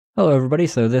Hello everybody,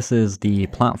 so this is the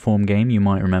platform game you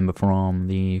might remember from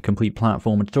the complete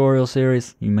platform tutorial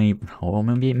series. You may, or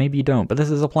maybe you don't, but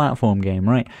this is a platform game,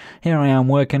 right? Here I am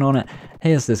working on it.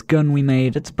 Here's this gun we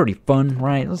made. It's pretty fun,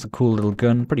 right? It's a cool little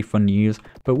gun, pretty fun to use.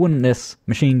 But wouldn't this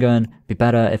machine gun be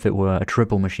better if it were a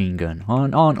triple machine gun?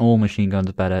 Aren't all machine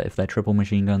guns better if they're triple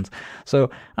machine guns?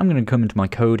 So I'm going to come into my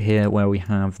code here where we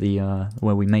have the,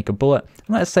 where we make a bullet.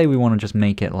 Let's say we want to just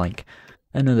make it like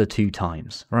another 2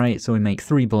 times, right? So we make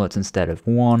 3 bullets instead of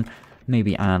 1.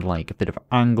 Maybe add like a bit of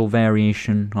angle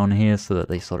variation on here so that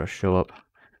they sort of show up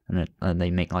and they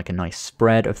make like a nice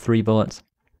spread of 3 bullets.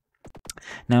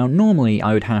 Now normally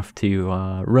I would have to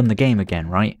run the game again,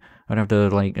 right? I'd have to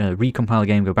like recompile the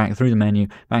game, go back through the menu,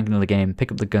 back into the game,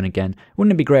 pick up the gun again.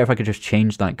 Wouldn't it be great if I could just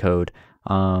change that code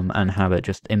and have it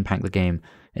just impact the game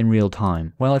in real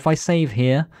time? Well, if I save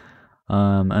here,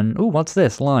 and oh, what's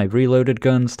this? Live, reloaded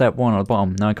gun, step 1 at the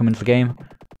bottom. Now I come into the game.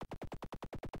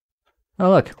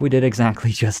 Oh look, we did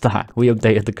exactly just that. We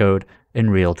updated the code in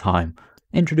real time.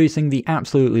 Introducing the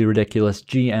absolutely ridiculous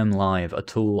GMLive, a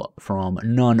tool from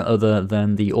none other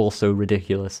than the also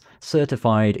ridiculous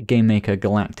certified GameMaker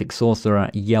Galactic Sorcerer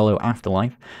Yellow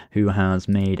Afterlife, who has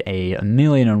made a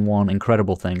 1,000,001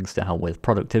 incredible things to help with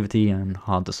productivity and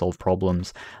hard to solve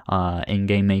problems in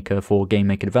GameMaker for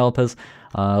GameMaker developers.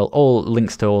 All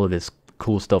links to all of his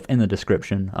cool stuff in the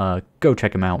description. Go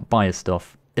check him out, buy his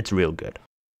stuff, it's real good.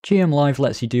 GMLive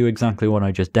lets you do exactly what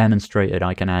I just demonstrated.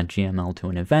 I can add GML to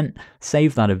an event,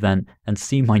 save that event, and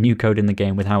see my new code in the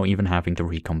game without even having to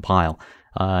recompile.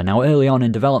 Now early on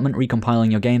in development,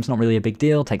 recompiling your game's not really a big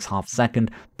deal, takes half a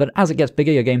second, but as it gets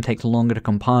bigger your game takes longer to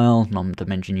compile, not to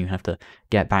mention you have to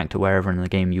get back to wherever in the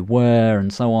game you were,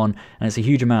 and so on, and it's a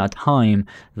huge amount of time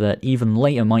that even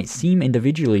later might seem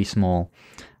individually small.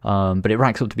 But it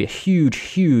racks up to be a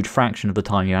huge fraction of the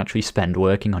time you actually spend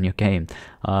working on your game.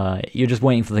 You're just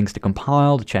waiting for things to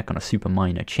compile, to check on a super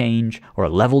minor change, or a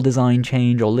level design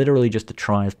change, or literally just to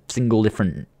try a single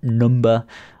different number,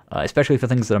 especially for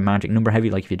things that are magic number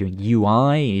heavy, like if you're doing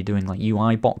UI, you're doing like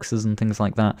UI boxes and things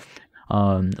like that,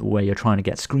 where you're trying to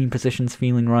get screen positions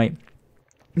feeling right.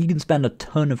 You can spend a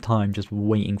ton of time just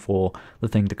waiting for the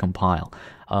thing to compile.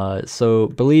 So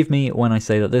believe me when I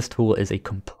say that this tool is a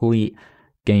complete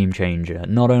game changer.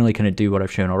 Not only can it do what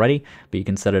I've shown already, but you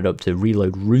can set it up to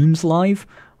reload rooms live,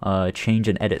 change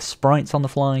and edit sprites on the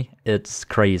fly. It's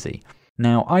crazy.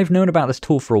 Now, I've known about this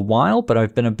tool for a while, but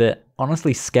I've been a bit,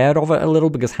 honestly, scared of it a little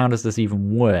because how does this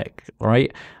even work,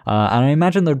 right? And I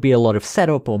imagine there'd be a lot of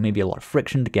setup or maybe a lot of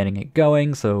friction to getting it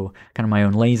going, so kind of my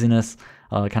own laziness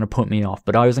kind of put me off,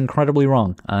 but I was incredibly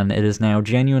wrong, and it is now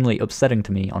genuinely upsetting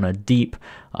to me on a deep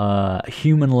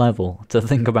human level to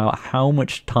think about how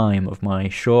much time of my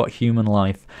short human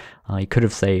life I could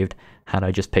have saved had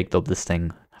I just picked up this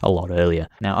thing a lot earlier.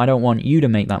 Now, I don't want you to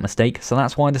make that mistake, so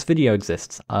that's why this video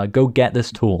exists. Go get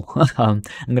this tool. I'm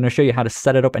going to show you how to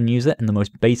set it up and use it in the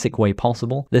most basic way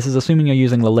possible. This is assuming you're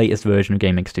using the latest version of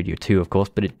GameMaker Studio 2, of course,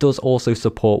 but it does also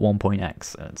support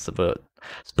 1.x. It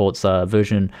supports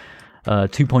version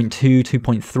 2.2,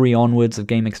 2.3 onwards of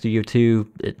GameMaker Studio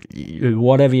 2.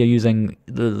 Whatever you're using,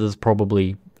 there's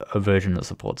probably a version that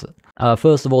supports it.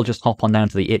 First of all, just hop on down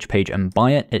to the itch page and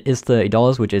buy it. It is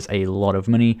 $30, which is a lot of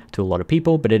money to a lot of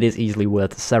people, but it is easily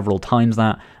worth several times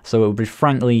that, so it would be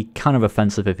frankly kind of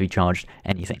offensive if you charged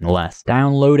anything less.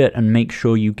 Download it and make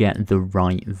sure you get the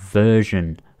right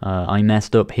version. I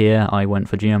messed up here. I went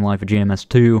for GMLive for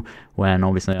GMS2 when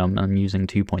obviously I'm using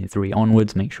 2.3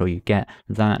 onwards. Make sure you get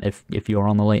that if you're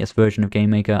on the latest version of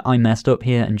GameMaker. I messed up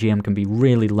here, and GM can be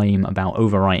really lame about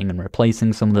overwriting and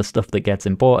replacing some of the stuff that gets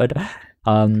imported.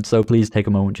 So please take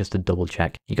a moment just to double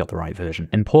check you got the right version.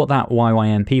 Import that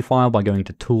YYMP file by going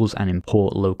to Tools and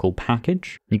Import Local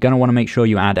Package. You're going to want to make sure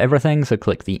you add everything, so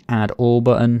click the Add All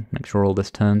button, make sure all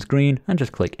this turns green, and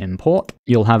just click Import.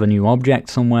 You'll have a new object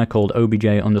somewhere called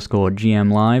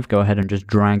obj_GMLive. Go ahead and just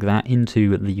drag that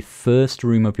into the first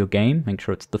room of your game. Make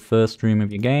sure it's the first room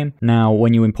of your game. Now,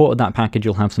 when you imported that package,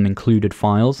 you'll have some included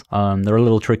files. They're a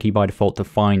little tricky by default to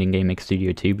find in GameMaker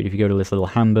Studio 2, but if you go to this little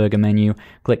hamburger menu,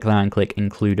 click that and click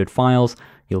Included Files,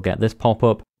 you'll get this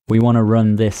pop-up. We want to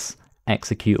run this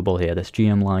executable here, this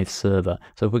GMLive server.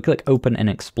 So if we click Open in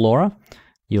Explorer,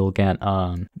 you'll get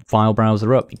file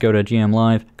browser up. You go to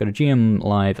GMLive, go to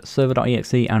GMLive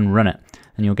server.exe and run it,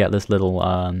 and you'll get this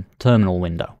little terminal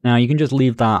window. Now you can just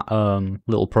leave that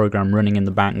little program running in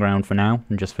the background for now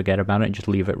and just forget about it. Just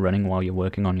leave it running while you're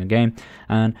working on your game,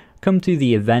 and come to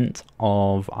the event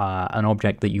of an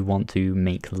object that you want to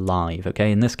make live.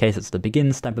 Okay, in this case it's the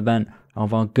begin step event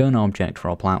of our gun object for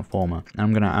our platformer. And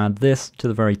I'm going to add this to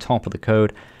the very top of the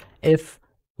code. If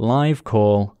live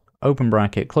call open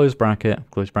bracket, close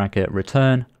bracket,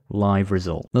 return live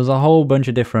result. There's a whole bunch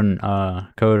of different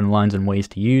code and lines and ways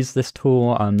to use this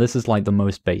tool. This is like the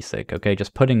most basic, okay?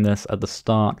 Just putting this at the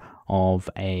start of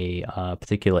a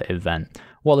particular event.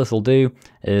 What this will do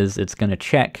is it's going to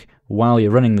check while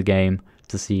you're running the game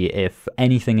to see if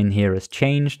anything in here has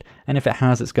changed, and if it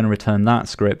has, it's going to return that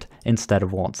script instead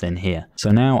of what's in here.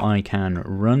 So now I can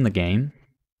run the game,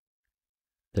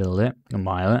 build it,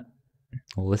 compile it,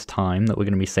 all this time that we're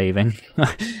going to be saving.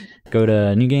 Go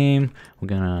to new game, we're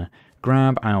going to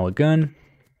grab our gun.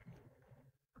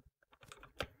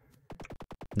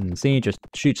 You can see it just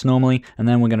shoots normally, and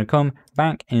then we're going to come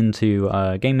back into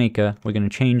GameMaker. We're going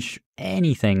to change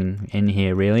anything in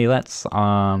here really. Let's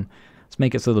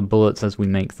make it so the bullets as we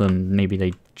make them, maybe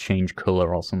they change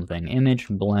color or something. Image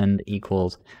blend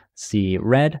equals C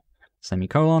red,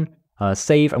 semicolon.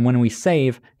 Save, and when we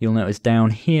save, you'll notice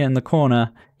down here in the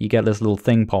corner, you get this little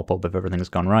thing pop up if everything's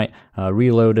gone right.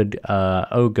 Reloaded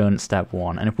O-gun step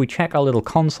 1. And if we check our little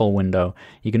console window,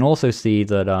 you can also see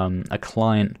that a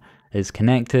client is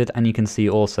connected, and you can see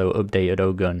also updated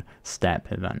O-gun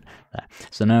step event there.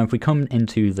 So now if we come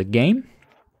into the game,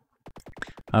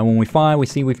 when we fire, we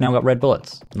see we've now got red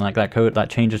bullets. And like that code, that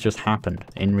change has just happened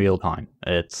in real time.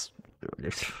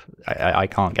 I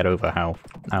can't get over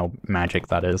how magic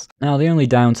that is. Now the only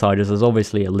downside is there's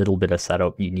obviously a little bit of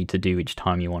setup you need to do each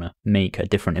time you want to make a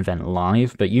different event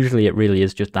live, but usually it really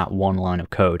is just that one line of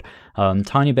code.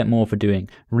 Tiny bit more for doing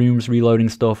rooms reloading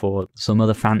stuff or some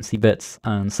other fancy bits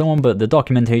and so on, but the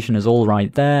documentation is all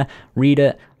right there. Read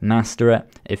it, master it.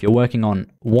 If you're working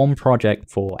on one project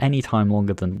for any time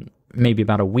longer than maybe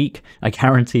about a week, I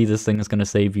guarantee this thing is going to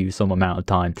save you some amount of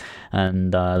time,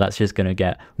 and that's just going to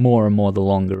get more and more the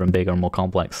longer and bigger and more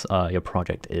complex your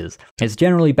project is. It's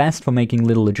generally best for making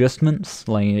little adjustments,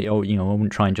 like, you know, I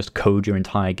wouldn't try and just code your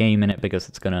entire game in it, because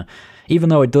it's going to, even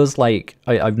though it does, like,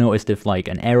 I've noticed if like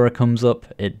an error comes up,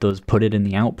 it does put it in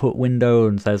the output window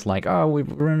and says like, oh, we've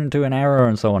run into an error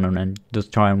and so on, and then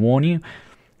just try and warn you.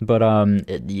 But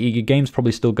your game's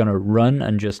probably still going to run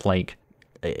and just like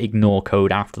ignore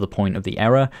code after the point of the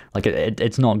error. Like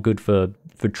it's not good for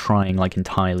trying like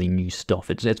entirely new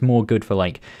stuff. It's more good for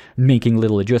like making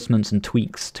little adjustments and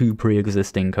tweaks to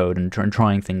pre-existing code and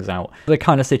trying things out. The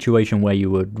kind of situation where you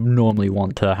would normally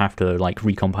want to have to like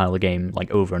recompile a game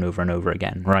like over and over and over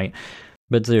again, right?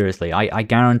 But seriously, I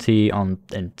guarantee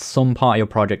in some part of your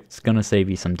project it's going to save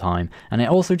you some time, and it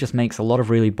also just makes a lot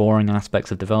of really boring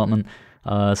aspects of development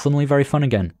suddenly very fun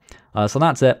again. So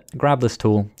that's it. Grab this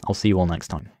tool. I'll see you all next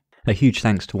time. A huge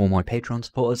thanks to all my Patreon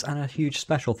supporters, and a huge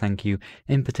special thank you,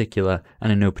 in particular and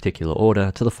in no particular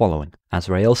order, to the following: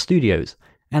 Azrael Studios,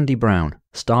 Andy Brown,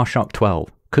 Starshock12,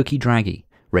 Cookie Draggy,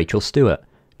 Rachel Stewart,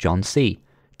 John C,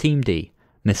 Team D,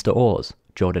 Mr. Oars,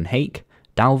 Jordan Hake,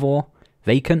 Dalvor,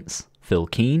 Vacants, Phil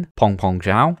Keen, Pong Pong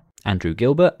Zhao, Andrew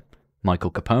Gilbert,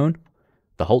 Michael Capone,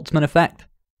 The Holtzman Effect,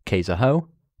 Kaiser Ho,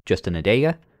 Justin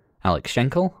Adega, Alex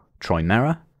Schenkel, Troy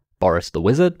Mera, Boris the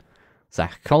Wizard,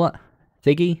 Zach Collett,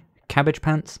 Figgy, Cabbage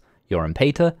Pants, Joran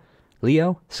Pater,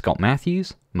 Leo, Scott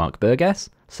Matthews, Mark Burgess,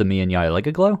 Samir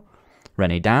Nyailegaglow,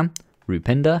 Rene Dam,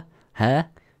 Rupinder, Hare,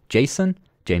 Jason,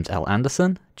 James L.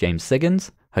 Anderson, James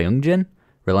Siggins, Hyungjin,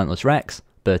 Relentless Rex,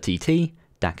 Bertie T,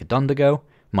 Daka Dondigo,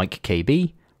 Mike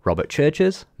KB, Robert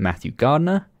Churches, Matthew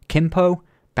Gardner, Kimpo,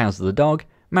 Bowser the Dog,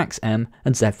 Max M,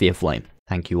 and Zephyr Flame.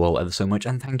 Thank you all ever so much,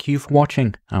 and thank you for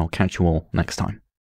watching. I'll catch you all next time.